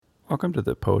Welcome to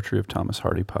the Poetry of Thomas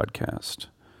Hardy podcast.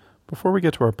 Before we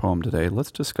get to our poem today,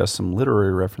 let's discuss some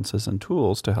literary references and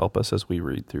tools to help us as we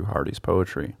read through Hardy's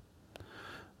poetry.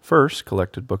 First,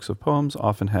 collected books of poems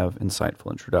often have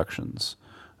insightful introductions.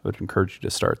 I would encourage you to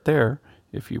start there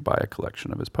if you buy a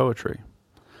collection of his poetry.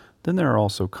 Then there are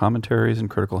also commentaries and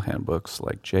critical handbooks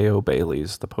like J.O.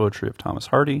 Bailey's The Poetry of Thomas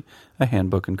Hardy, a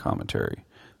Handbook and Commentary,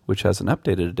 which has an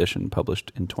updated edition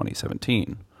published in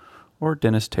 2017, or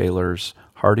Dennis Taylor's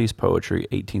Hardy's Poetry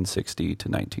 1860 to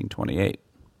 1928.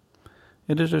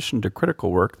 In addition to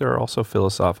critical work, there are also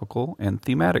philosophical and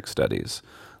thematic studies,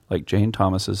 like Jane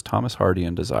Thomas's Thomas Hardy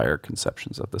and Desire,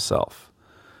 Conceptions of the Self.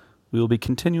 We will be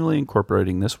continually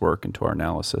incorporating this work into our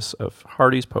analysis of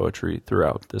Hardy's poetry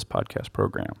throughout this podcast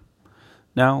program.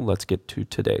 Now let's get to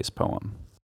today's poem.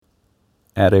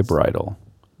 At a Bridal,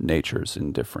 Nature's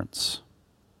Indifference.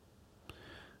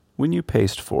 When you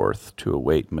paced forth to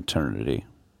await maternity,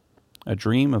 a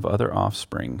dream of other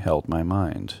offspring held my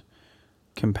mind,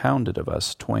 compounded of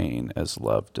us twain as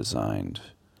love designed,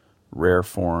 rare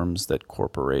forms that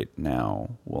corporate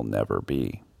now will never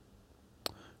be.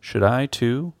 Should I,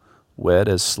 too, wed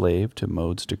as slave to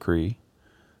mode's decree,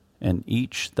 and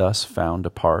each thus found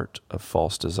apart of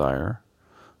false desire,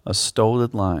 a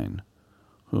stoled line,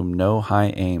 whom no high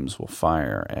aims will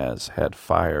fire as had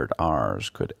fired ours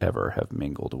could ever have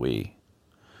mingled we,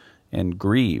 and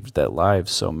grieved that lives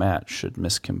so matched should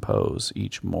miscompose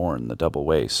each morn the double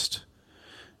waste,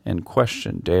 and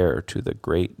question dare to the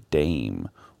great dame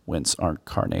whence our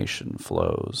carnation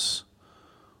flows,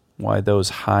 why those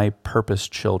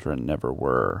high-purposed children never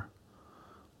were.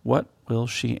 What will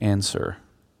she answer?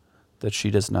 That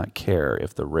she does not care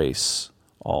if the race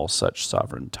all such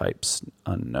sovereign types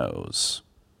unknows.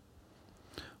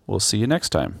 We'll see you next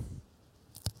time.